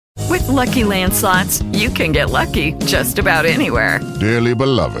Lucky Land Slots, you can get lucky just about anywhere. Dearly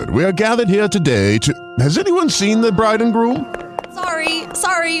beloved, we are gathered here today to... Has anyone seen the bride and groom?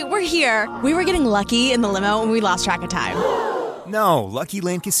 Sorry, we're here. We were getting lucky in the limo and we lost track of time. No, Lucky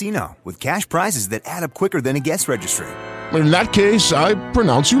Land Casino, with cash prizes that add up quicker than a guest registry. In that case, I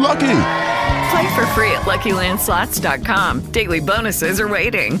pronounce you lucky. Play for free at LuckyLandSlots.com. Daily bonuses are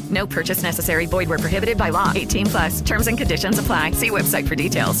waiting. No purchase necessary. Void where prohibited by law. 18 plus. Terms and conditions apply. See website for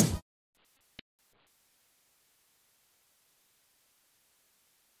details.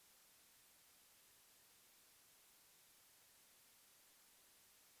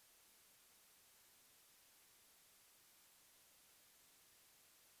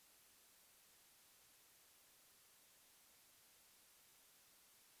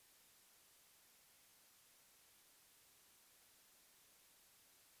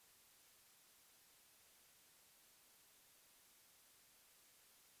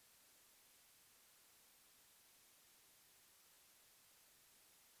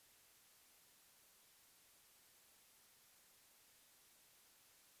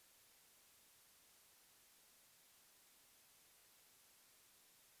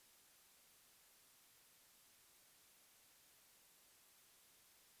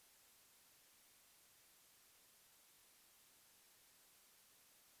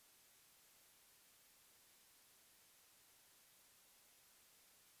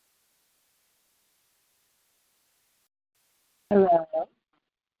 Hello.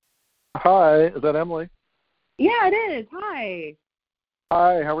 Hi, is that Emily? Yeah, it is. Hi.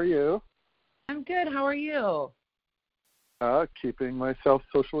 Hi, how are you? I'm good. How are you? Keeping myself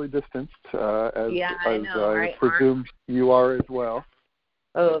socially distanced, as I know, right? presume you are as well.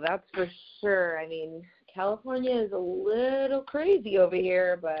 Oh, that's for sure. I mean, California is a little crazy over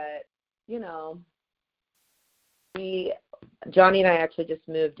here, but, you know, Johnny and I actually just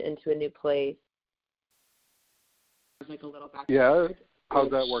moved into a new place. Like a little back. Yeah, how's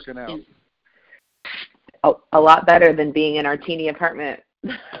that working out? A lot better than being in our teeny apartment.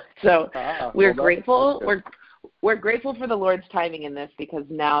 So we're grateful. We're grateful for the Lord's timing in this, because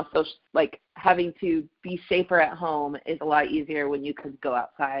now, having to be safer at home is a lot easier when you can go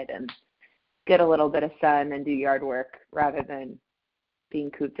outside and get a little bit of sun and do yard work rather than being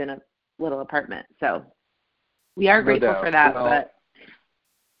cooped in a little apartment. So we are grateful for that, but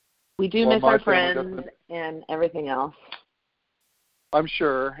we do miss our friends and everything else. I'm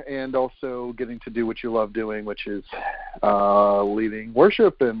sure, and also getting to do what you love doing, which is leading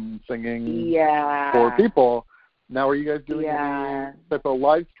worship and singing for people. Now, are you guys doing any type of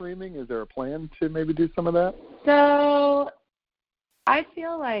live streaming? Is there a plan to maybe do some of that? So I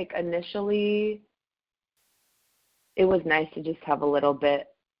feel like initially it was nice to just have a little bit,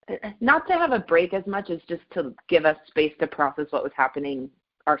 not to have a break as much as just to give us space to process what was happening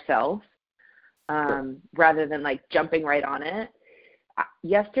ourselves, rather than like jumping right on it.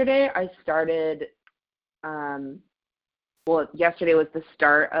 Yesterday I started, yesterday was the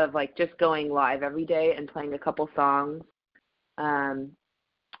start of like just going live every day and playing a couple songs. And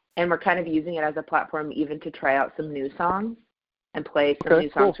we're kind of using it as a platform even to try out some new songs and play some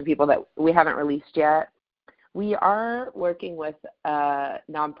new songs for people that we haven't released yet. We are working with a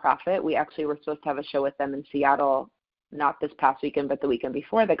nonprofit. We actually were supposed to have a show with them in Seattle, not this past weekend, but the weekend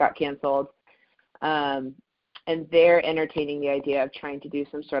before, that got canceled. And they're entertaining the idea of trying to do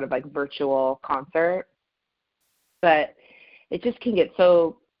some sort of like virtual concert. But it just can get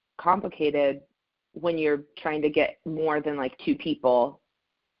so complicated when you're trying to get more than like two people,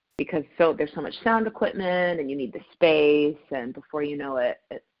 because there's so much sound equipment and you need the space, and before you know it,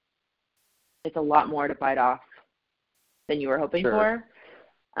 it's a lot more to bite off than you were hoping for.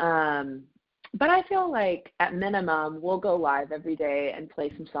 But I feel like at minimum we'll go live every day and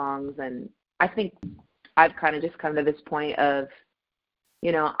play some songs, and I think I've kind of just come to this point of,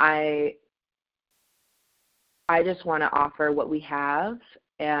 you know, I just want to offer what we have,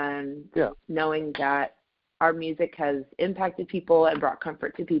 and knowing that our music has impacted people and brought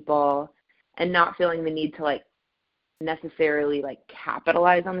comfort to people, and not feeling the need to like necessarily like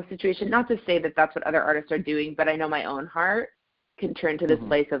capitalize on the situation. Not to say that that's what other artists are doing, but I know my own heart can turn to this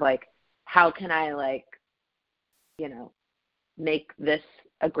place of like, how can I like, you know, make this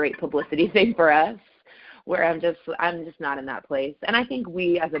a great publicity thing for us, where I'm just not in that place. And I think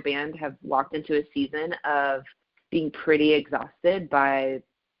we as a band have walked into a season of being pretty exhausted by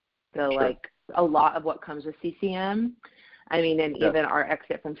the like a lot of what comes with CCM. I mean, and even our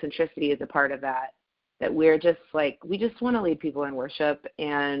exit from Centricity is a part of that we're just like, we just want to lead people in worship.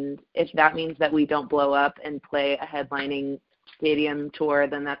 And if that means that we don't blow up and play a headlining stadium tour,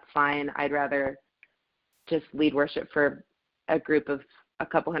 then that's fine. I'd rather just lead worship for a group of a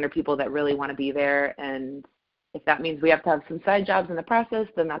couple hundred people that really want to be there. And if that means we have to have some side jobs in the process,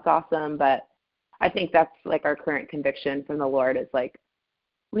 then that's awesome. But I think that's like our current conviction from the Lord is like,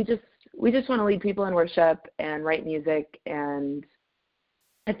 we just want to lead people in worship and write music. And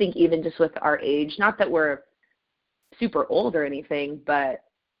I think even just with our age, not that we're super old or anything, but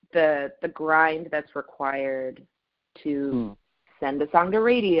the grind that's required to send a song to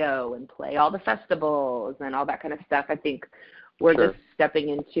radio and play all the festivals and all that kind of stuff, I think we're just stepping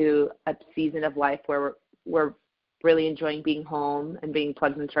into a season of life where we're really enjoying being home and being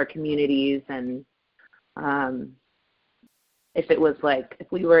plugged into our communities. And if it was like,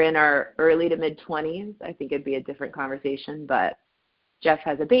 if we were in our early to mid-20s, I think it'd be a different conversation. But Jeff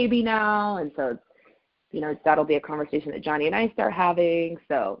has a baby now, and so, you know, that'll be a conversation that Johnny and I start having.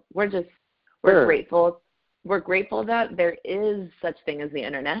 So we're grateful. We're grateful that there is such thing as the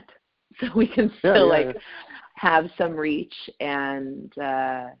internet, so we can still have some reach and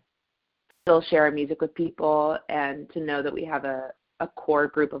still share our music with people, and to know that we have a core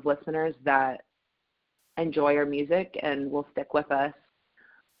group of listeners that enjoy our music and will stick with us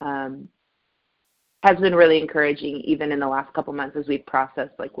has been really encouraging, even in the last couple months as we've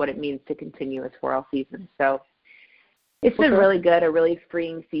processed like what it means to continue as For All Seasons. So it's been really good, a really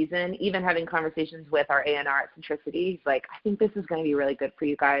freeing season. Even having conversations with our A&R at Centricity, he's like, I think this is going to be really good for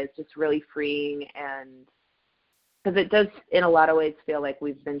you guys, just really freeing. And because it does in a lot of ways feel like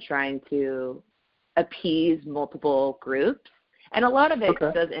we've been trying to appease multiple groups, and a lot of it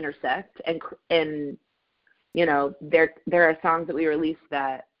does intersect. And you know, there are songs that we release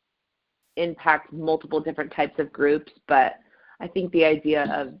that impact multiple different types of groups, but I think the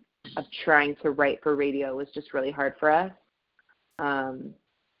idea of trying to write for radio was just really hard for us.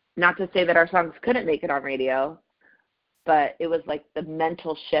 Not to say that our songs couldn't make it on radio, but it was like the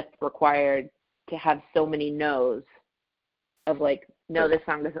mental shift required to have so many no's of like, no, this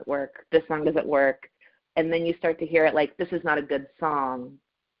song doesn't work, this song doesn't work. And then you start to hear it like, this is not a good song.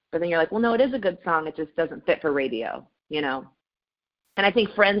 But then you're like, well, no, it is a good song. It just doesn't fit for radio, you know. And I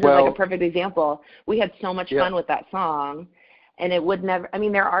think Friends is like a perfect example. We had so much fun with that song. And it would never, I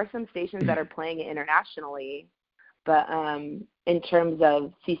mean, there are some stations that are playing it internationally, but in terms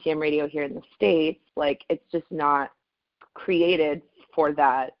of CCM radio here in the States, like it's just not created for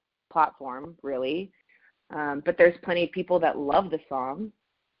that platform, really. But there's plenty of people that love the song.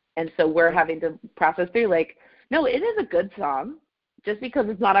 And so we're having to process through like, no, it is a good song. Just because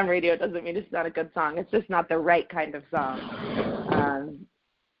it's not on radio doesn't mean it's not a good song. It's just not the right kind of song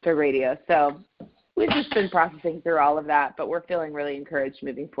for radio. So we've just been processing through all of that, but we're feeling really encouraged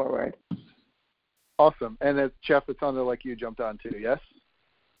moving forward. Awesome. And Jeff, it sounded like you jumped on too, yes?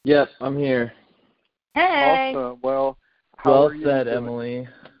 Yes, I'm here. Hey. Awesome. Well said, Emily.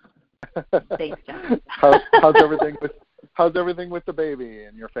 Thanks, Jeff. How's everything with the baby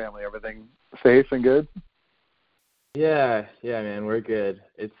and your family? Everything safe and good? Yeah, man, we're good.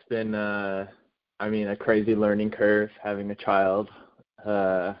 It's been, a crazy learning curve having a child.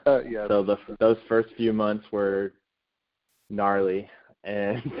 So those first few months were gnarly,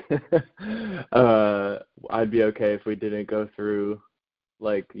 and I'd be okay if we didn't go through,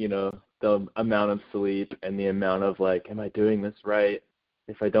 like, you know, the amount of sleep and the amount of, like, am I doing this right?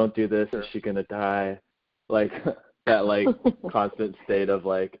 If I don't do this, is she going to die? Like, that, like, constant state of,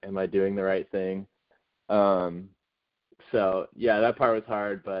 like, am I doing the right thing? So, yeah, that part was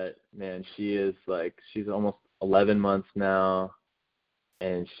hard, but, man, she's almost 11 months now,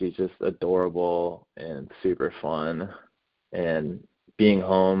 and she's just adorable and super fun. And being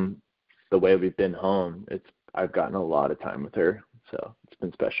home the way we've been home, I've gotten a lot of time with her, so it's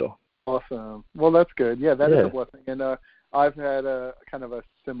been special. Awesome. Well, that's good. Yeah, that is a blessing. And I've had a kind of a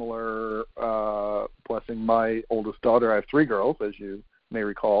similar blessing. My oldest daughter, I have 3 girls, as you may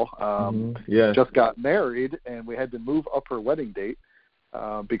recall, just got married, and we had to move up her wedding date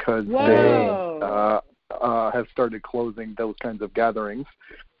because they have started closing those kinds of gatherings.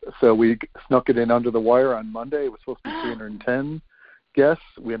 So we snuck it in under the wire on Monday. It was supposed to be 310 guests.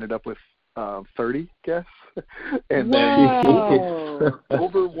 We ended up with 30 guests. And then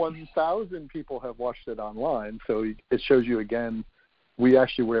over 1,000 people have watched it online. So it shows you, again, we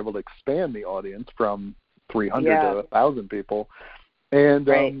actually were able to expand the audience from 300 to 1,000 people.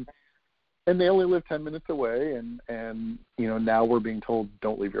 And and they only live 10 minutes away, and you know, now we're being told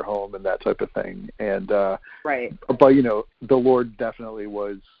don't leave your home and that type of thing. And but you know, the Lord definitely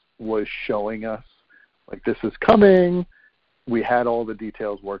was showing us like this is coming. We had all the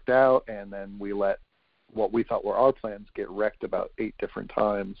details worked out, and then we let what we thought were our plans get wrecked about 8 different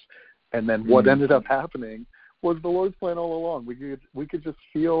times. And then what ended up happening was the Lord's plan all along. We could just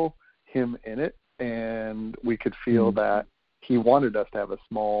feel Him in it, and we could feel that he wanted us to have a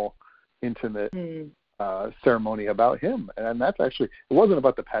small, intimate ceremony about him. And that's actually, it wasn't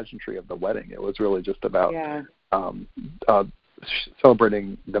about the pageantry of the wedding. It was really just about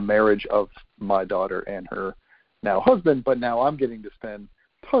celebrating the marriage of my daughter and her now husband. But now I'm getting to spend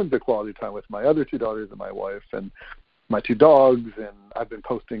tons of quality time with my other 2 daughters and my wife and my 2 dogs. And I've been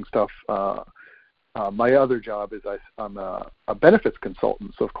posting stuff. My other job is I'm a benefits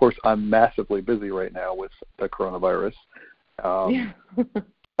consultant. So, of course, I'm massively busy right now with the coronavirus.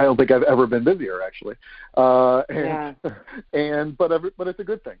 I don't think I've ever been busier, actually. But it's a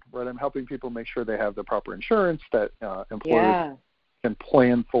good thing, right? I'm helping people make sure they have the proper insurance that employers can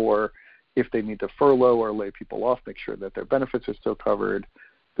plan for if they need to furlough or lay people off, make sure that their benefits are still covered,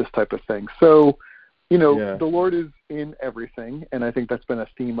 this type of thing. So, the Lord is in everything, and I think that's been a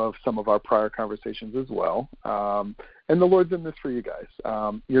theme of some of our prior conversations as well. And the Lord's in this for you guys.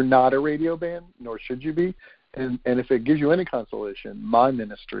 You're not a radio band, nor should you be. And if it gives you any consolation, my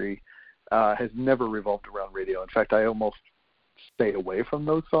ministry has never revolved around radio. In fact, I almost stay away from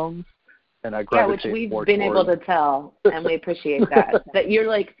those songs, and I gravitate which more we've been able to tell, and we appreciate that. That you're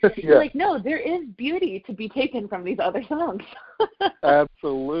like, no, there is beauty to be taken from these other songs.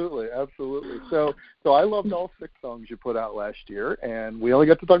 Absolutely. So I loved all 6 songs you put out last year, and we only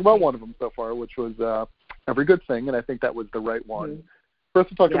got to talk about one of them so far, which was Every Good Thing, and I think that was the right one for us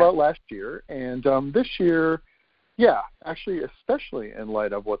to talk about last year. And this year, actually, especially in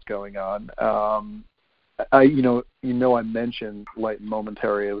light of what's going on, I mentioned Light and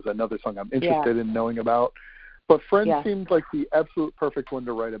Momentary. It was another song I'm interested in knowing about. But Friends seemed like the absolute perfect one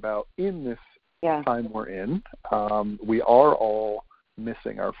to write about in this time we're in. We are all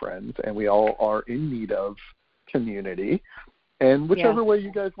missing our friends, and we all are in need of community. And whichever way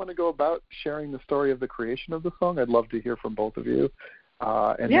you guys want to go about sharing the story of the creation of the song, I'd love to hear from both of you.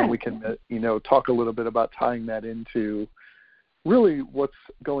 Then we can, talk a little bit about tying that into really what's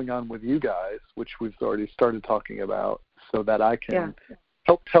going on with you guys, which we've already started talking about, so that I can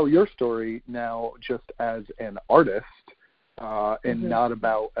help tell your story now just as an artist and not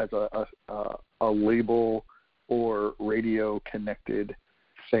about as a label or radio-connected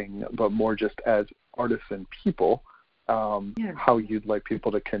thing, but more just as artists and people, how you'd like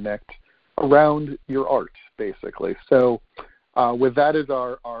people to connect around your art, basically. So with that as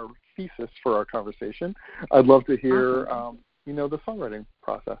our thesis for our conversation, I'd love to hear, the songwriting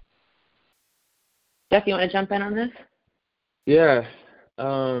process. Jeff, you want to jump in on this? Yeah.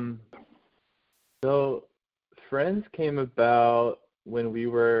 So Friends came about when we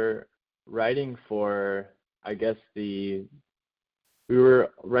were writing for, we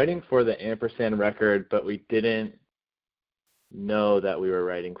were writing for the Ampersand record, but we didn't know that we were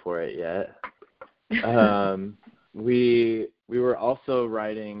writing for it yet. We were also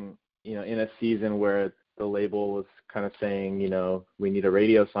writing, in a season where the label was kind of saying, we need a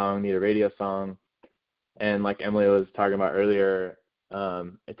radio song. And like Emily was talking about earlier,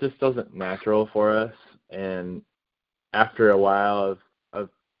 it just wasn't natural for us. And after a while of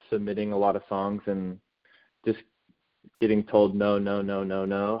submitting a lot of songs and just getting told no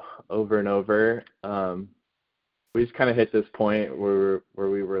over and over, we just kind of hit this point where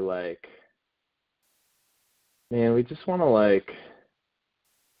we were like, man, we just want to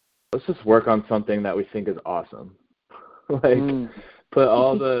let's just work on something that we think is awesome. Put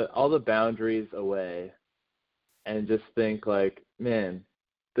all the boundaries away and just think man,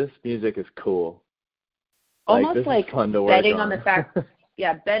 this music is cool. Almost like fun to betting work on the fact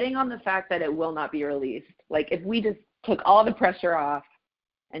betting on the fact that it will not be released. If we just took all the pressure off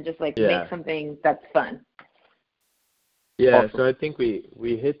and just make something that's fun. Yeah, awesome. So I think we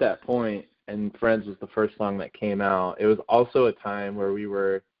hit that point, and Friends was the first song that came out. It was also a time where we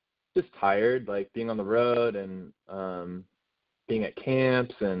were just tired, being on the road and being at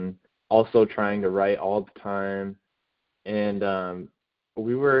camps and also trying to write all the time. And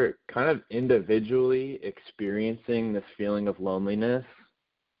we were kind of individually experiencing this feeling of loneliness,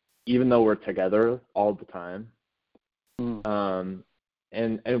 even though we're together all the time. And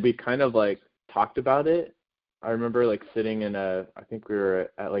we kind of talked about it. I remember sitting in I think we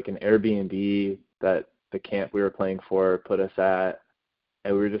were at an Airbnb that the camp we were playing for put us at,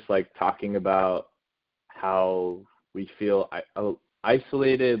 and we were just talking about how we feel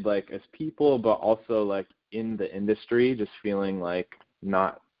isolated as people, but also in the industry, just feeling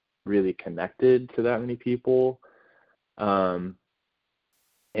not really connected to that many people. And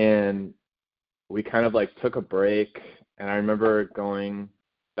we kind of took a break, and I remember going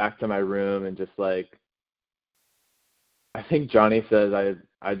back to my room and just I think Johnny says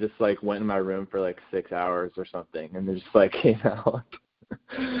I just went in my room for 6 hours or something, and then just came out.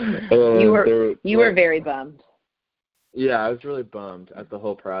 You were very bummed. Yeah, I was really bummed at the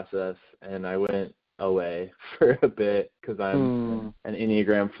whole process, and I went away for a bit because I'm an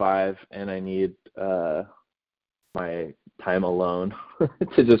Enneagram 5, and I need my time alone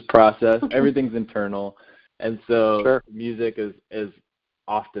to just process. Everything's internal, and so music is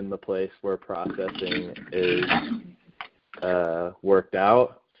often the place where processing is worked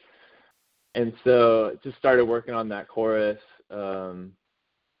out. And so just started working on that chorus, and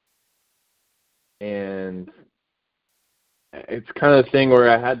it's kind of the thing where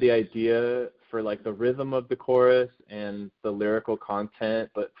I had the idea for like the rhythm of the chorus and the lyrical content,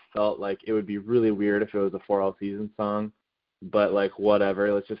 but felt like it would be really weird if it was a For All Seasons song. But like,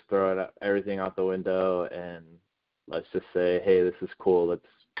 whatever, let's just throw everything out the window and let's just say, hey, this is cool.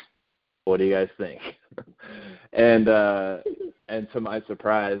 What do you guys think? And to my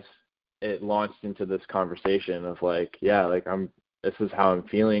surprise, it launched into this conversation of like, yeah, like this is how I'm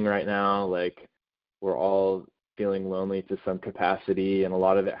feeling right now. Like, we're all feeling lonely to some capacity, and a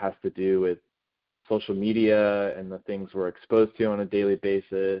lot of it has to do with social media and the things we're exposed to on a daily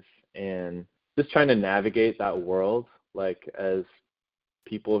basis, and just trying to navigate that world, like as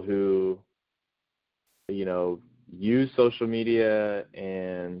people who, you know, use social media.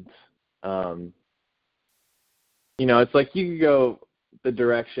 And you know, it's like you could go the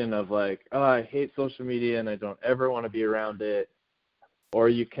direction of like, oh, I hate social media and I don't ever want to be around it, or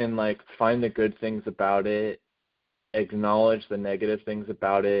you can like find the good things about it, acknowledge the negative things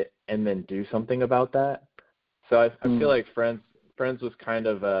about it, and then do something about that. So I feel like Friends was kind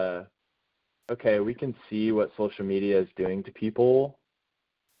of okay, we can see what social media is doing to people.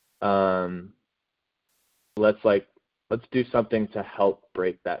 Let's do something to help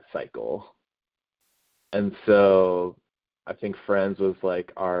break that cycle. And so I think Friends was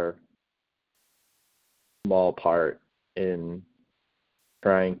like our small part in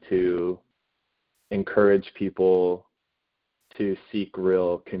trying to encourage people to seek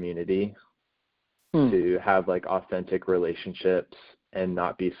real community, to have like authentic relationships and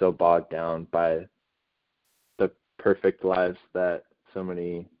not be so bogged down by the perfect lives that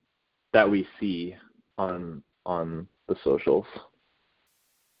we see on the socials.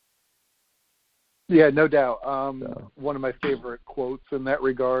 Yeah, no doubt. One of my favorite quotes in that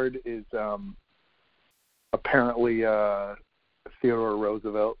regard is apparently Theodore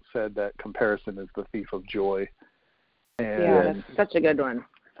Roosevelt said that comparison is the thief of joy. And, yeah, that's such a good one.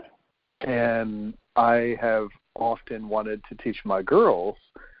 And I have often wanted to teach my girls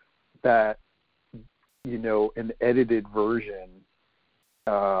that, you know, an edited version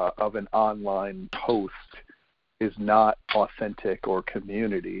of an online post is not authentic or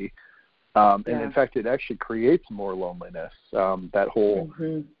community. And in fact, it actually creates more loneliness. That whole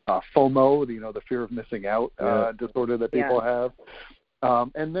FOMO, you know, the fear of missing out disorder that people have.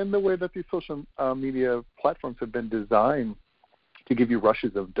 And then the way that these social media platforms have been designed to give you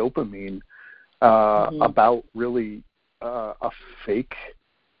rushes of dopamine about really a fake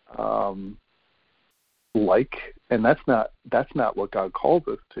and that's not what God calls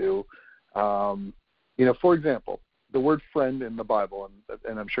us to. You know, for example, the word friend in the Bible,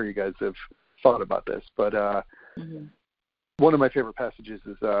 and I'm sure you guys have thought about this, but one of my favorite passages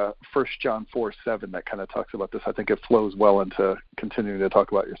is 1 John 4:7 that kind of talks about this. I think it flows well into continuing to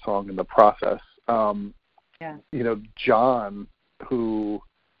talk about your song in the process. You know, John, who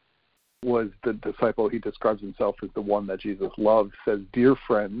was the disciple, he describes himself as the one that Jesus loved, says, "Dear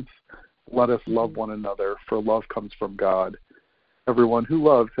friends, let us love one another, for love comes from God. Everyone who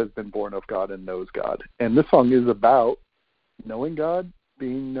loves has been born of God and knows God." And this song is about knowing God,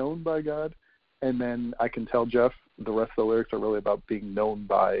 being known by God, and then I can tell Jeff the rest of the lyrics are really about being known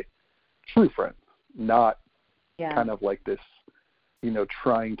by true friends, not kind of like this, you know,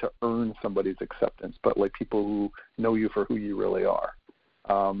 trying to earn somebody's acceptance, but like people who know you for who you really are.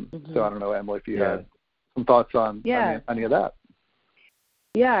 So I don't know, Emily, if you had some thoughts on any of that.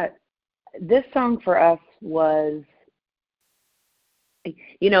 Yeah, this song for us was,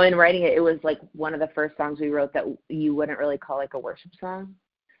 you know, in writing it, it was like one of the first songs we wrote that you wouldn't really call like a worship song.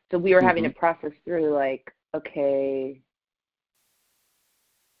 So we were having to process through like, okay,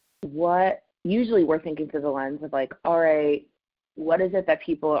 usually we're thinking through the lens of like, all right, what is it that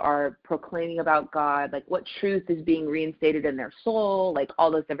people are proclaiming about God? Like, what truth is being reinstated in their soul? Like, all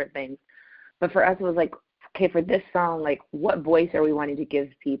those different things. But for us, it was like, okay, for this song, like, what voice are we wanting to give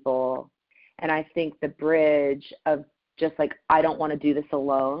people? And I think the bridge of just like, I don't want to do this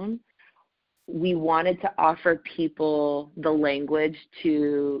alone, we wanted to offer people the language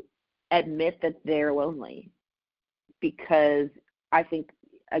to admit that they're lonely. Because I think,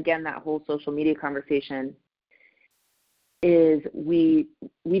 again, that whole social media conversation, is we've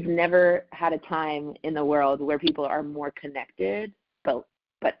never had a time in the world where people are more connected,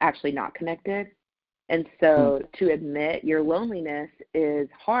 but actually not connected. And so to admit your loneliness is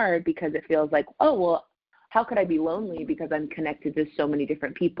hard because it feels like, oh, well, how could I be lonely because I'm connected to so many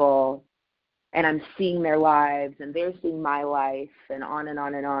different people and I'm seeing their lives and they're seeing my life and on and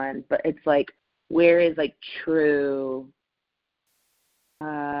on and on. But it's like, where is like true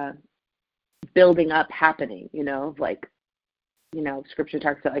building up happening, like, Scripture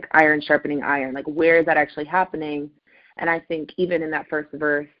talks about like iron sharpening iron, like where is that actually happening? And I think even in that first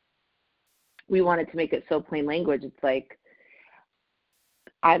verse, we wanted to make it so plain language. It's like,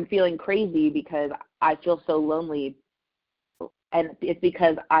 I'm feeling crazy because I feel so lonely. And it's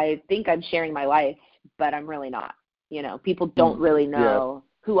because I think I'm sharing my life, but I'm really not. People don't really know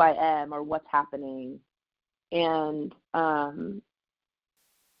who I am or what's happening. And I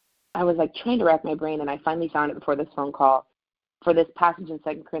was like trying to rack my brain, and I finally found it before this phone call for this passage in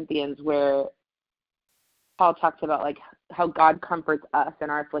 2 Corinthians where Paul talks about like how God comforts us in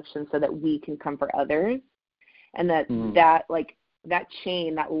our affliction so that we can comfort others. And that like that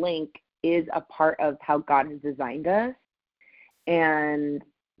chain, that link is a part of how God has designed us. And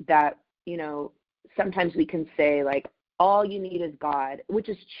that, sometimes we can say like, all you need is God, which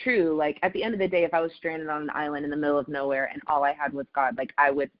is true. Like at the end of the day, if I was stranded on an island in the middle of nowhere and all I had was God, like I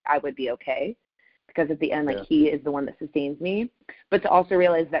would be okay, because at the end, like He is the one that sustains me. But to also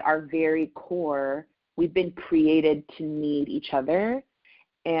realize that our very core, we've been created to need each other.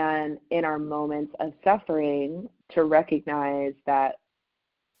 And in our moments of suffering, to recognize that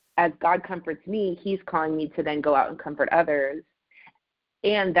as God comforts me, He's calling me to then go out and comfort others.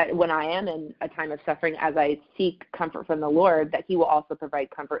 And that when I am in a time of suffering, as I seek comfort from the Lord, that He will also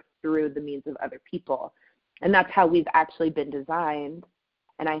provide comfort through the means of other people. And that's how we've actually been designed.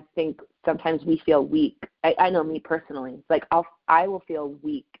 And I think sometimes we feel weak. I know me personally. It's like I will feel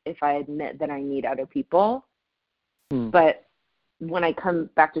weak if I admit that I need other people. But when I come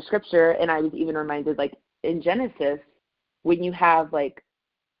back to Scripture, and I was even reminded, like in Genesis, when you have like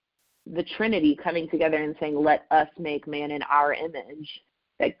the Trinity coming together and saying, let us make man in our image,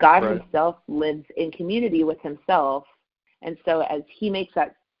 that God Himself lives in community with Himself. And so as He makes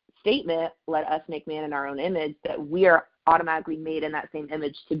that statement, let us make man in our own image, that we are automatically made in that same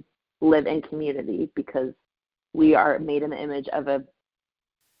image to live in community, because we are made in the image of a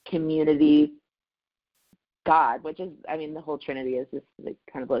community God, which is, the whole Trinity is just, it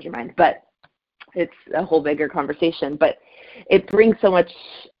kind of blows your mind, but it's a whole bigger conversation. But it brings so much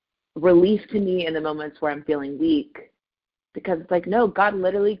relief to me in the moments where I'm feeling weak, because it's like, no, God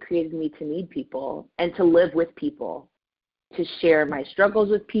literally created me to need people and to live with people, to share my struggles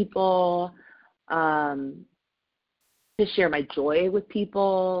with people, to share my joy with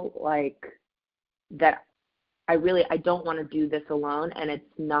people, like that. I don't want to do this alone, and it's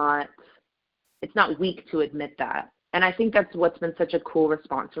not weak to admit that. And I think that's what's been such a cool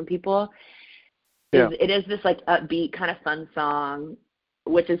response from people. It is this like upbeat kind of fun song,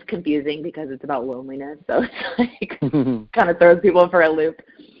 which is confusing because it's about loneliness. So it's like kind of throws people for a loop.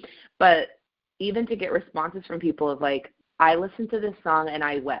 But even to get responses from people of like, I listened to this song and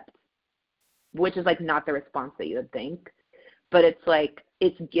I wept, which is like not the response that you would think. But it's like,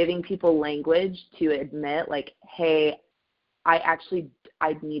 it's giving people language to admit like, hey, I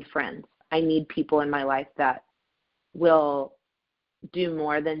need friends. I need people in my life that will do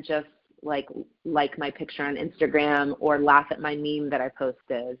more than just like my picture on Instagram or laugh at my meme that I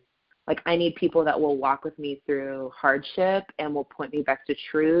posted. Like, I need people that will walk with me through hardship and will point me back to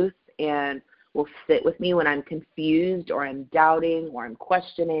truth and will sit with me when I'm confused or I'm doubting or I'm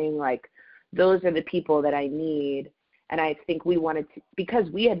questioning. Like, those are the people that I need. And I think we wanted to, because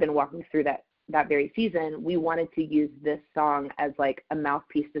we had been walking through that very season, we wanted to use this song as like a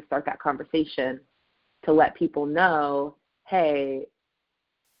mouthpiece to start that conversation, to let people know, hey,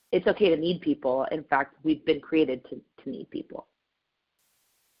 it's okay to need people. In fact, we've been created to need people.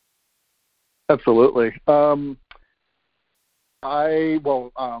 Absolutely. I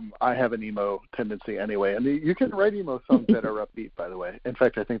have an emo tendency anyway, and you can write emo songs that are upbeat, by the way. In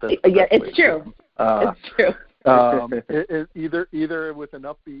fact, I think that's it's true. It's true. Either with an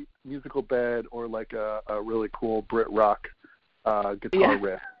upbeat musical bed or like a really cool Brit rock guitar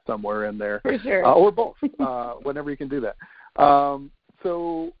riff somewhere in there, for sure. or both, whenever you can do that.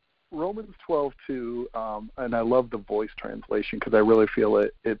 So Romans 12:2, and I love the voice translation because I really feel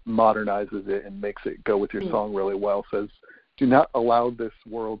it modernizes it and makes it go with your song really well. Says, do not allow this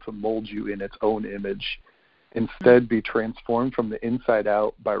world to mold you in its own image. Instead, be transformed from the inside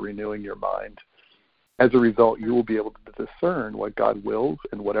out by renewing your mind. As a result, you will be able to discern what God wills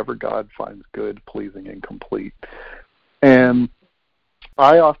and whatever God finds good, pleasing, and complete. And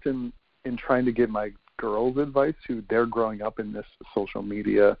I often, in trying to give my girls advice, who they're growing up in this social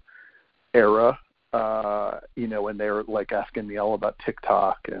media era, and they're like asking me all about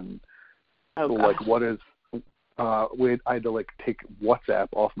TikTok and what is. I had to like take WhatsApp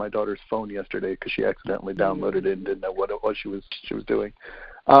off my daughter's phone yesterday because she accidentally downloaded it and didn't know what it was she was doing.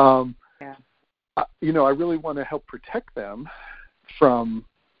 I really want to help protect them from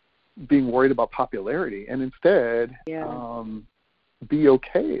being worried about popularity and instead be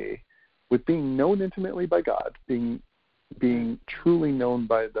okay with being known intimately by God, being truly known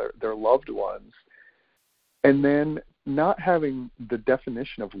by their loved ones, and then not having the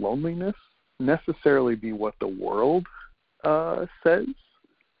definition of loneliness necessarily be what the world says,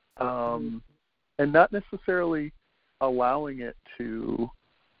 and not necessarily allowing it to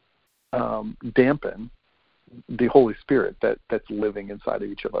dampen the Holy Spirit that's living inside of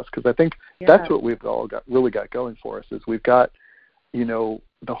each of us. Because I think that's what we've all got going for us, is we've got,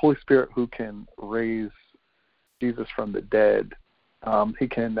 the Holy Spirit who can raise Jesus from the dead. He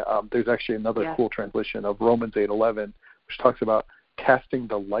can. There's actually another cool translation of Romans 8:11, which talks about casting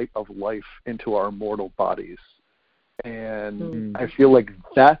the light of life into our mortal bodies. And I feel like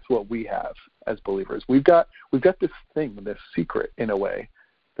that's what we have as believers. We've got this thing, this secret in a way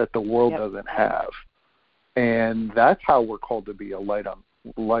that the world doesn't have. And that's how we're called to be a light of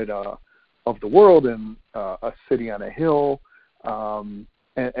the world and a city on a hill,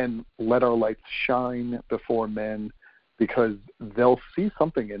 and let our lights shine before men, because they'll see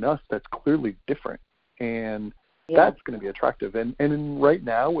something in us that's clearly different. And that's going to be attractive. And right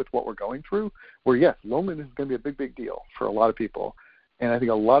now, with what we're going through, where, yes, loneliness is going to be a big, big deal for a lot of people. And I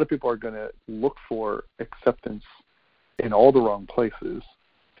think a lot of people are going to look for acceptance in all the wrong places.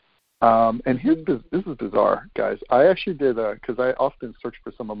 And this is bizarre, guys. I actually did, because I often search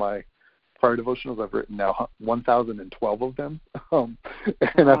for some of my prior devotionals. I've written now 1,012 of them.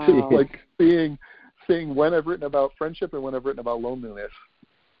 And I feel like seeing when I've written about friendship and when I've written about loneliness.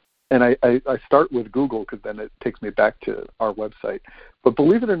 And I start with Google because then it takes me back to our website. But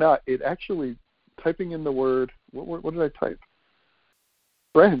believe it or not, it actually, typing in the word, what did I type?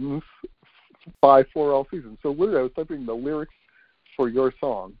 Friends by For All Seasons. So literally I was typing the lyrics for your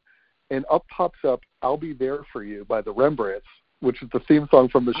song, and up pops up I'll Be There For You by the Rembrandts, which is the theme song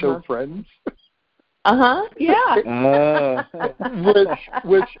from the show Friends. Yeah.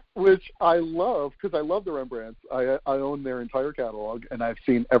 which I love, because I love the Rembrandts. I own their entire catalog, and I've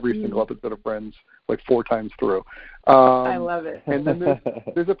seen every single episode of Friends like 4 times through. I love it. And then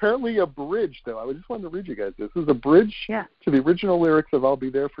there's apparently a bridge, though. I just wanted to read you guys this. There's a bridge to the original lyrics of I'll Be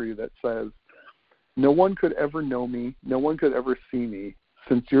There For You that says, "No one could ever know me, no one could ever see me,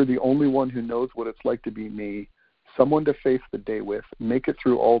 since you're the only one who knows what it's like to be me, someone to face the day with, make it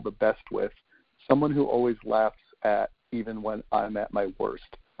through all the best with, someone who always laughs at even when I'm at my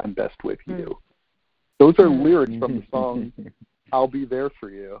worst. I'm best with you." Those are lyrics from the song I'll Be There For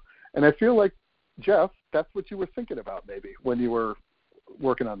You. And I feel like, Jeff, that's what you were thinking about maybe when you were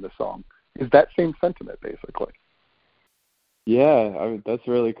working on this song, is that same sentiment basically. Yeah, that's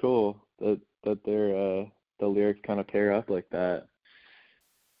really cool that the lyrics kind of pair up like that.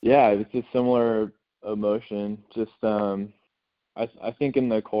 Yeah, it's a similar emotion. Just I think in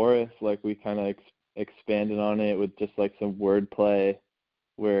the chorus, like, we kind of expanded on it with just like some wordplay,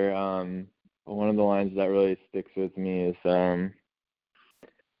 where one of the lines that really sticks with me is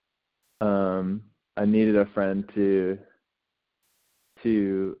I needed a friend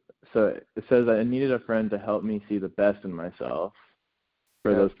so it says I needed a friend to help me see the best in myself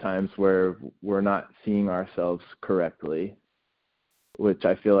for those times where we're not seeing ourselves correctly, which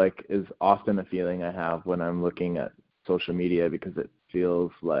I feel like is often a feeling I have when I'm looking at social media, because it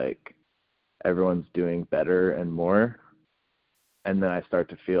feels like everyone's doing better and more, and then I start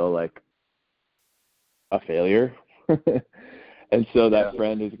to feel like a failure. And so that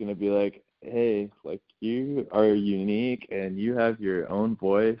friend is going to be like, hey, like, you are unique and you have your own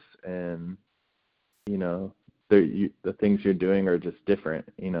voice, and the things you're doing are just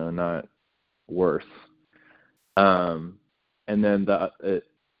different, not worse. And then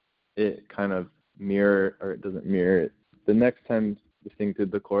it kind of it doesn't mirror it. The next time you sing through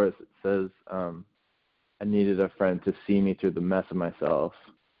the chorus, it says, I needed a friend to see me through the mess of myself.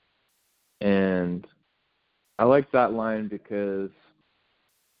 And I like that line because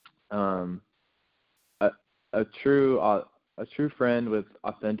a true friend with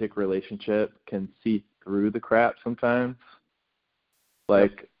authentic relationship can see through the crap sometimes.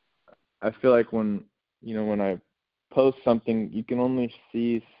 Like, I feel like when I post something, you can only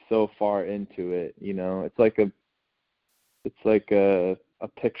see so far into it. It's like a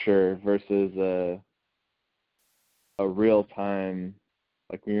picture versus a real time,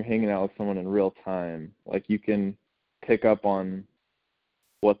 like when you're hanging out with someone in real time, like you can pick up on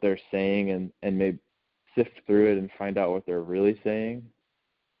what they're saying and maybe sift through it and find out what they're really saying.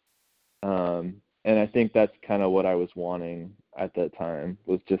 And I think that's kind of what I was wanting at that time,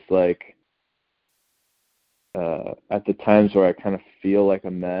 was just like, at the times where I kind of feel like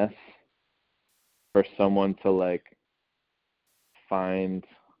a mess, for someone to like to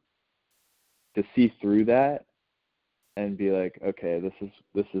see through that and be like, okay,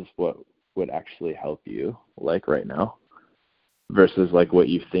 this is what would actually help you, like right now, versus like what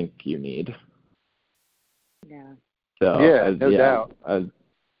you think you need. Yeah. So no doubt. I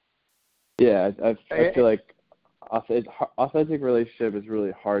feel like authentic relationship is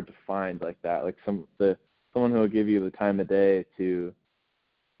really hard to find like that. Like someone who will give you the time of day to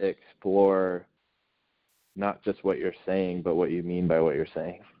explore not just what you're saying, but what you mean by what you're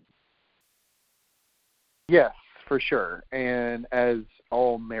saying. Yes, for sure. And as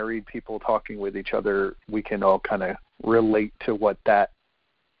all married people talking with each other, we can all kind of relate to what that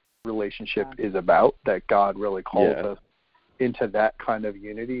relationship is about, that God really calls us into that kind of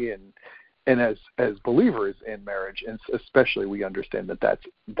unity. And as believers in marriage, and especially, we understand that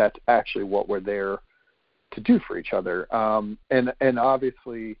that's actually what we're there to do for each other. And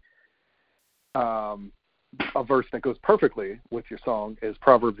obviously, a verse that goes perfectly with your song is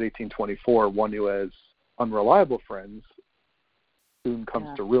Proverbs 18:24. One who has unreliable friends soon comes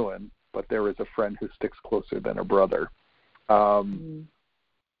to ruin, but there is a friend who sticks closer than a brother. And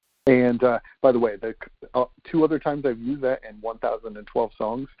by the way, the two other times I've used that in 1012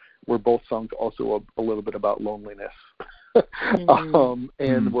 songs were both songs also a little bit about loneliness.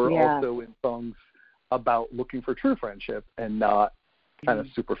 And we're also in songs about looking for true friendship and not kind of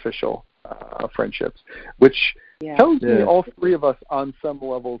superficial friendships, which tells me all three of us on some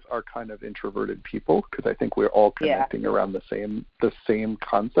levels are kind of introverted people, because I think we're all connecting around the same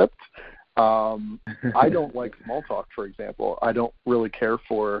concept. I don't like small talk, for example. I don't really care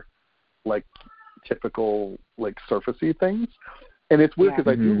for like typical like surfacey things. And it's weird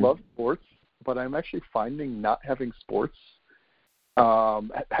because I do love sports, but I'm actually finding not having sports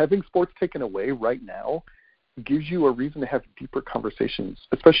taken away right now gives you a reason to have deeper conversations,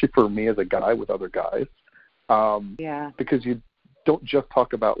 especially for me as a guy with other guys. Because you don't just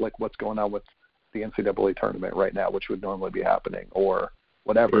talk about like what's going on with the NCAA tournament right now, which would normally be happening, or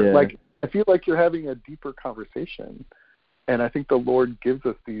whatever. Like, I feel like you're having a deeper conversation, and I think the Lord gives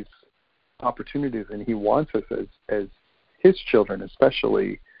us these opportunities, and He wants us as His children,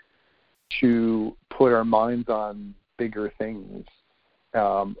 especially, to put our minds on bigger things.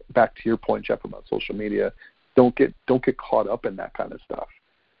 Back to your point, Jeff, about social media, don't get caught up in that kind of stuff,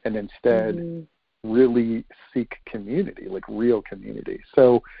 and instead really seek community, like real community.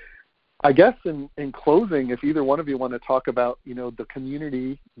 So I guess in closing, if either one of you want to talk about, the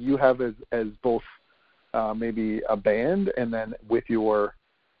community you have as both maybe a band, and then with your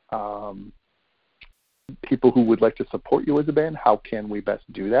people who would like to support you as a band, how can we best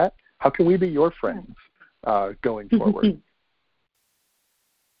do that? How can we be your friends going forward?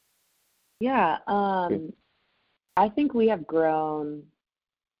 I think we have grown.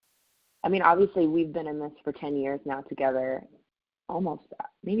 I mean, obviously, we've been in this for 10 years now together, almost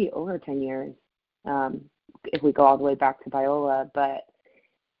maybe over 10 years, if we go all the way back to Biola. But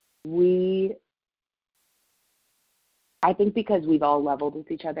I think because we've all leveled with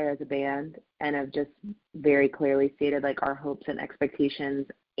each other as a band and have just very clearly stated like our hopes and expectations,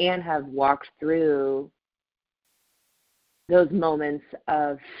 and have walked through those moments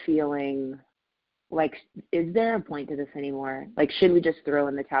of feeling like, is there a point to this anymore? Like, should we just throw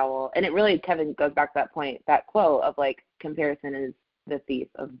in the towel? And it really, Kevin, goes back to that point, that quote of like, comparison is the thief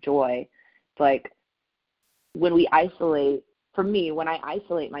of joy. It's like, when we isolate, for me, when I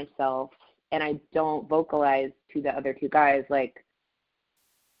isolate myself and I don't vocalize to the other two guys, like,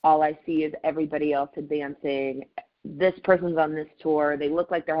 all I see is everybody else advancing. This person's on this tour. They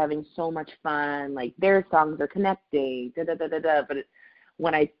look like they're having so much fun. Like, their songs are connecting, da-da-da-da-da. But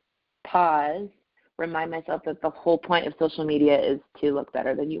when I pause, remind myself that the whole point of social media is to look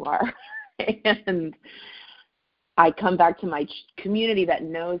better than you are. And I come back to my community that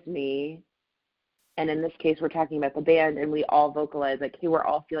knows me, and in this case we're talking about the band, and we all vocalize like, hey, we're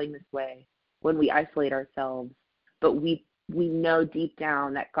all feeling this way when we isolate ourselves. But we know deep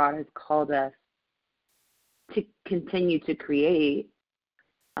down that God has called us to continue to create.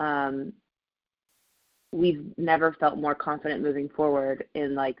 We've never felt more confident moving forward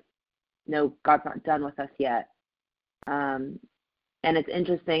in like, no, God's not done with us yet. And it's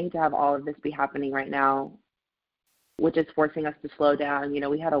interesting to have all of this be happening right now, which is forcing us to slow down.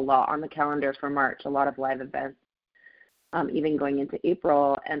 We had a lot on the calendar for March, a lot of live events. even going into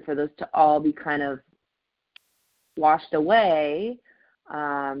April, and for those to all be kind of washed away,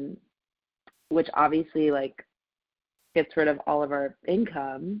 which obviously like gets rid of all of our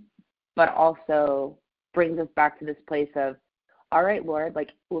income, but also brings us back to this place of, all right, Lord,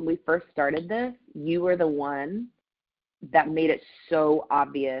 like when we first started this, you were the one that made it so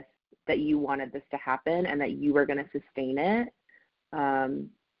obvious that you wanted this to happen and that you were going to sustain it. And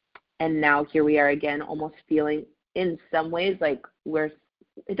now here we are again, almost feeling in some ways like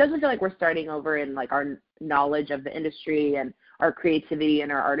it doesn't feel like we're starting over in like our knowledge of the industry and our creativity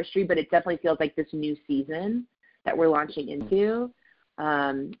and our artistry, but it definitely feels like this new season that we're launching into.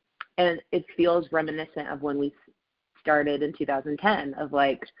 And it feels reminiscent of when we started in 2010 of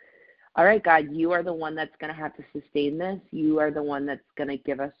like, all right, God, you are the one that's going to have to sustain this. You are the one that's going to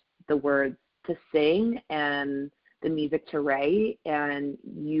give us the words to sing and the music to write, and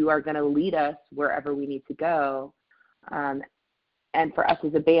you are going to lead us wherever we need to go. And for us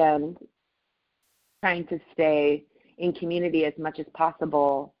as a band, trying to stay in community as much as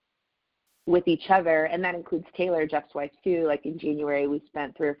possible with each other, and that includes Taylor, Jeff's wife, too. Like in January, we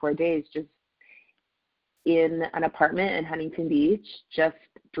spent 3 or 4 days just in an apartment in Huntington Beach, just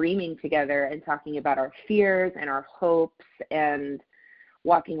dreaming together and talking about our fears and our hopes, and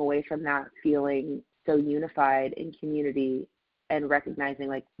walking away from that feeling so unified in community and recognizing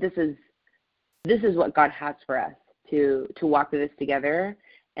like this is what God has for us, to walk through this together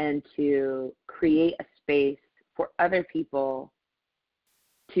and to create a space for other people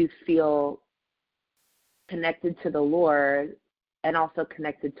to feel connected to the Lord and also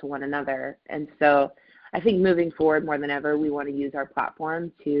connected to one another. And so I think moving forward more than ever, we want to use our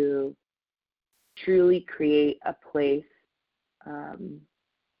platform to truly create a place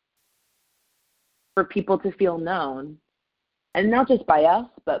for people to feel known, and not just by us,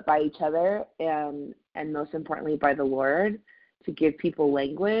 but by each other, and most importantly by the Lord, to give people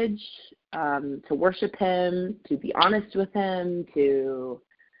language, to worship Him, to be honest with Him, to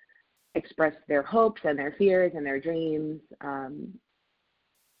express their hopes and their fears and their dreams,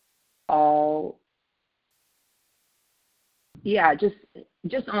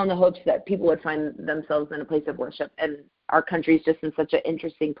 just on the hopes that people would find themselves in a place of worship. And our country's just in such an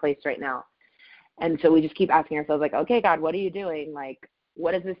interesting place right now. And so we just keep asking ourselves, like, okay, God, what are you doing? Like,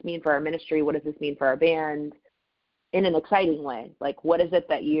 what does this mean for our ministry? What does this mean for our band in an exciting way? Like, where is it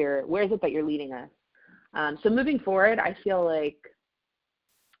that you're leading us? So moving forward, I feel like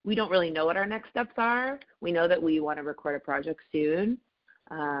we don't really know what our next steps are. We know that we want to record a project soon.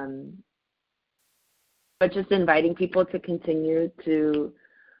 But just inviting people to continue to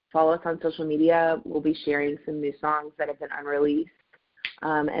follow us on social media. We'll be sharing some new songs that have been unreleased.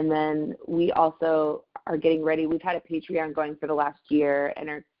 And then we also are getting ready. We've had a Patreon going for the last year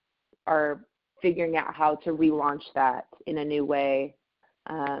and are figuring out how to relaunch that in a new way,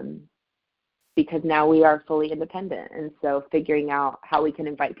 because now we are fully independent. And so figuring out how we can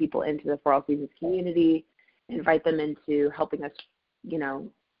invite people into the For All Seasons community, invite them into helping us,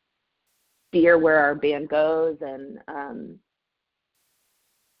 steer where our band goes, and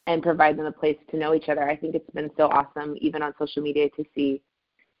provide them a place to know each other. I think it's been so awesome, even on social media, to see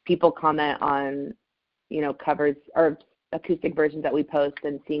people comment on, covers or acoustic versions that we post,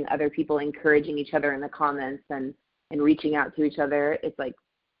 and seeing other people encouraging each other in the comments and reaching out to each other. It's like,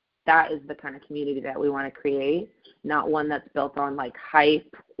 that is the kind of community that we want to create, not one that's built on like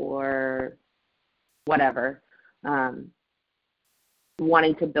hype or whatever.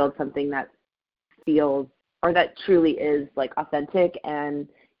 Wanting to build something that feels, or that truly is like authentic and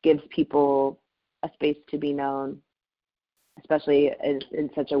gives people a space to be known, especially in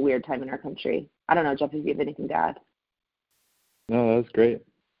such a weird time in our country. I don't know, Jeff, if you have anything to add. No, that's great.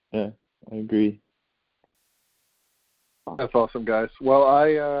 Yeah, I agree. That's awesome, guys. Well,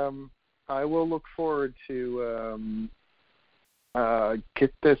 I will look forward to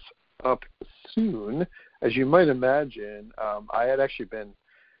get this up soon. As you might imagine, I had actually been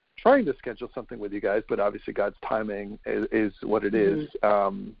trying to schedule something with you guys, but obviously God's timing is what it is.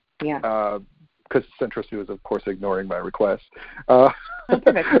 Because Central Stew is, of course, ignoring my request. But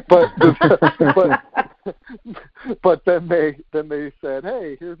then they said,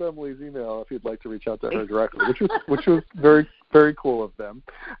 "Hey, here's Emily's email if you'd like to reach out to her directly," which was very, very cool of them.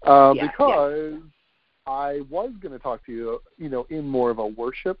 Because I was going to talk to you, in more of a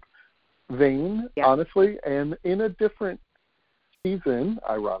worship vein, honestly, and in a different season,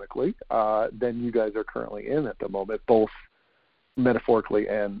 ironically, than you guys are currently in at the moment, both metaphorically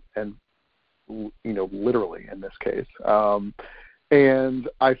and literally in this case. And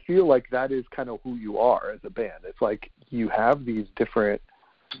I feel like that is kind of who you are as a band. It's like you have these different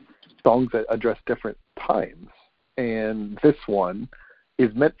songs that address different times, and this one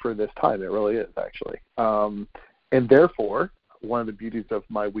is meant for this time. It really is, actually. And therefore, one of the beauties of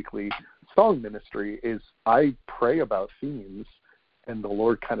my weekly song ministry is I pray about themes, and the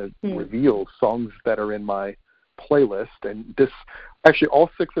Lord kind of reveals songs that are in my playlist. And this, actually, all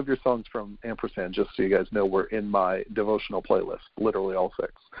 6 of your songs from Ampersand, just so you guys know, were in my devotional playlist, literally all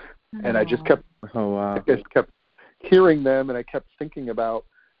 6. And I just kept, I just kept hearing them, and I kept thinking about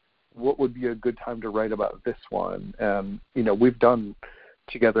what would be a good time to write about this one. And, you know, we've done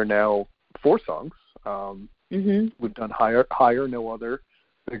together now 4 songs. We've done Higher, No Other,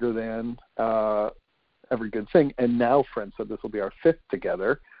 Bigger Than, Every Good Thing, and now Friends. So this will be our 5th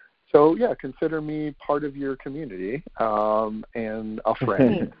together. So yeah, consider me part of your community, and a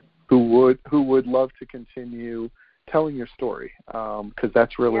friend who would love to continue telling your story, because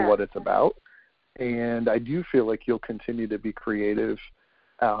that's really what it's about. And I do feel like you'll continue to be creative,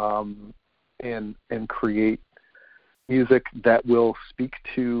 and create music that will speak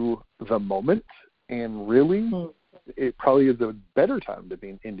to the moment. And really, it probably is a better time to be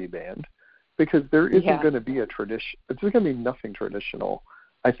an indie band, because there isn't going to be a tradition. It's going to be nothing traditional,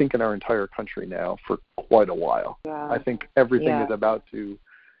 I think, in our entire country now for quite a while. I think everything is about to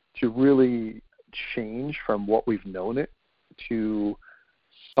really change from what we've known it to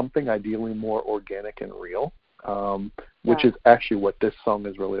something ideally more organic and real, which is actually what this song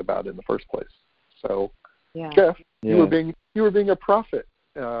is really about in the first place. So, Jeff, you were being a prophet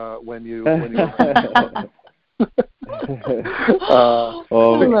when you we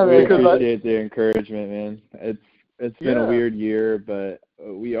appreciate the encouragement, man. It's been a weird year, but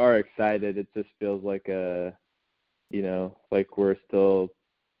we are excited. It just feels like like we're still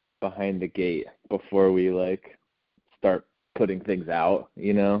behind the gate before we like start putting things out,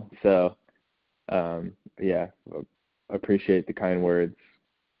 So appreciate the kind words.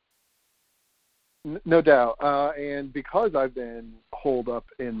 No doubt. And because I've been holed up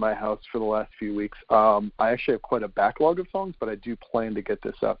in my house for the last few weeks, I actually have quite a backlog of songs, but I do plan to get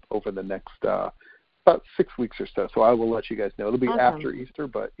this up over the next about 6 weeks or so. So I will let you guys know. It'll be after Easter,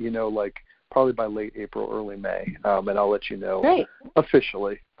 but, like probably by late April, early May. And I'll let you know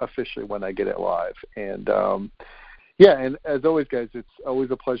officially when I get it live. And, and as always, guys, it's always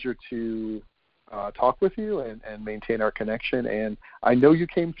a pleasure to talk with you and maintain our connection. And I know you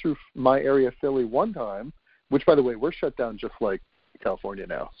came through my area, Philly, one time, which, by the way, we're shut down just like California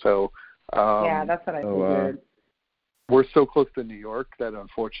now. So that's what I figured. We're so close to New York that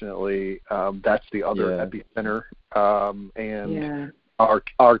unfortunately that's the other epicenter. And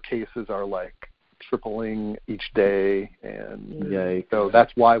our cases are like tripling each day, and so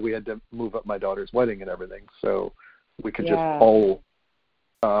that's why we had to move up my daughter's wedding and everything, so we could just all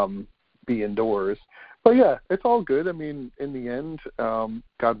be indoors. But it's all good. I mean, in the end,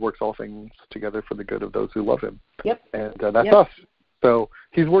 God works all things together for the good of those who love Him. And that's us. So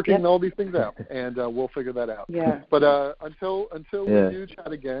He's working all these things out, and we'll figure that out. But until we do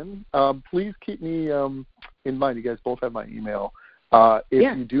chat again, please keep me in mind. You guys both have my email.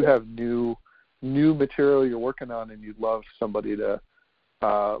 If you do have new material you're working on and you'd love somebody to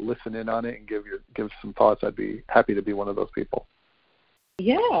listen in on it and give some thoughts, I'd be happy to be one of those people.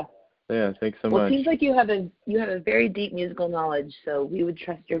 Yeah, thanks so much. Well, it seems like you have a very deep musical knowledge, so we would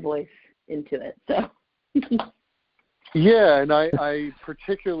trust your voice into it. So. And I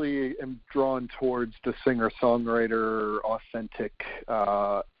particularly am drawn towards the singer-songwriter, authentic.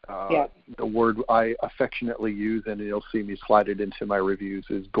 The word I affectionately use, and you'll see me slide it into my reviews,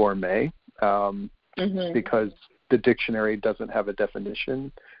 is gourmet, because the dictionary doesn't have a definition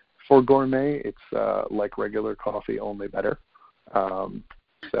for gourmet. It's like regular coffee, only better.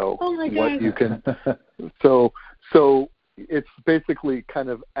 So what you can, so it's basically kind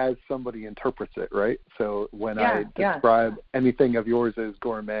of as somebody interprets it, right? So when I describe anything of yours as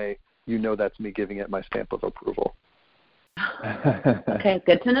gourmet, that's me giving it my stamp of approval. Okay,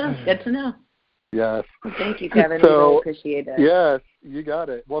 good to know. Yes. Well, thank you, Kevin. We really appreciate it. Yes, you got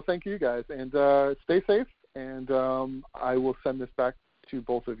it. Well, thank you guys, and stay safe. And I will send this back to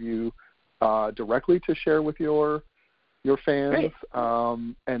both of you directly to share with your fans,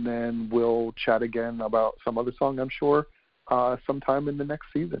 and then we'll chat again about some other song, I'm sure, sometime in the next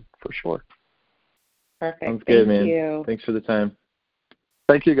season, for sure. Perfect. Sounds good, man. Thank you. Thanks for the time.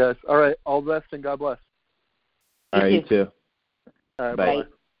 Thank you, guys. All right, all the best, and God bless. All right, you too. All right, bye.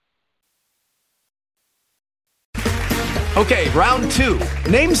 Okay, round 2.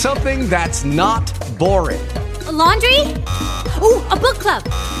 Name something that's not boring. A laundry? Ooh, a book club.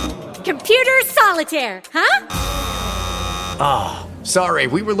 Computer solitaire, huh? Sorry,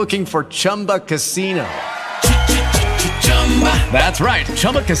 we were looking for Chumba Casino. That's right.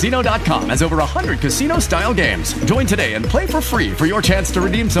 ChumbaCasino.com has over 100 casino-style games. Join today and play for free for your chance to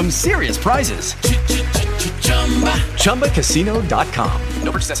redeem some serious prizes. ChumbaCasino.com.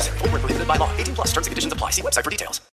 No purchase necessary. Void where prohibited by law. 18+ terms and conditions apply. See website for details.